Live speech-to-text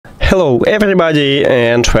Hello everybody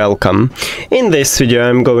and welcome. In this video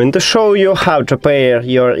I'm going to show you how to pair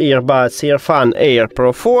your earbuds EARFUN Air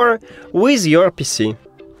Pro 4 with your PC.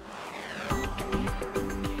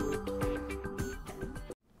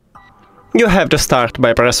 You have to start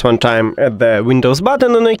by press one time at the Windows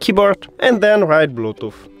button on your keyboard and then write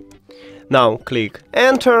Bluetooth. Now click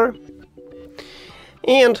Enter,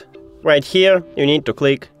 and right here you need to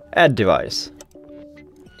click Add Device.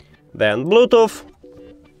 Then Bluetooth.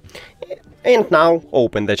 And now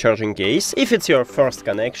open the charging case. If it's your first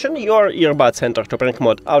connection, your earbuds enter to print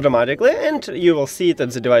mode automatically and you will see it at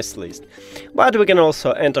the device list. But we can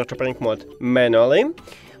also enter to print mode manually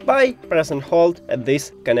by press and hold at this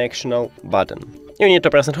connectional button. You need to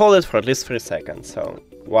press and hold it for at least 3 seconds. So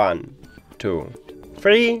 1, 2,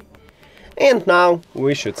 3, and now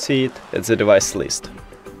we should see it at the device list.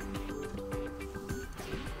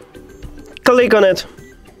 Click on it.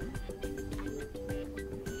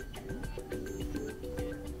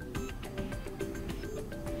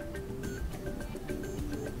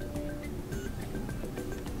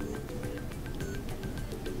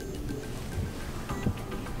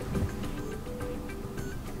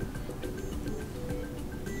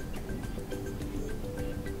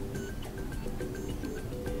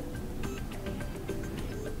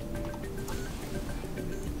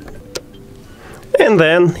 And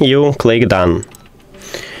then you click Done.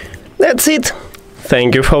 That's it.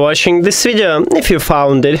 Thank you for watching this video. If you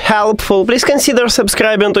found it helpful, please consider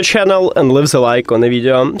subscribing to the channel and leave a like on the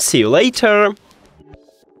video. See you later.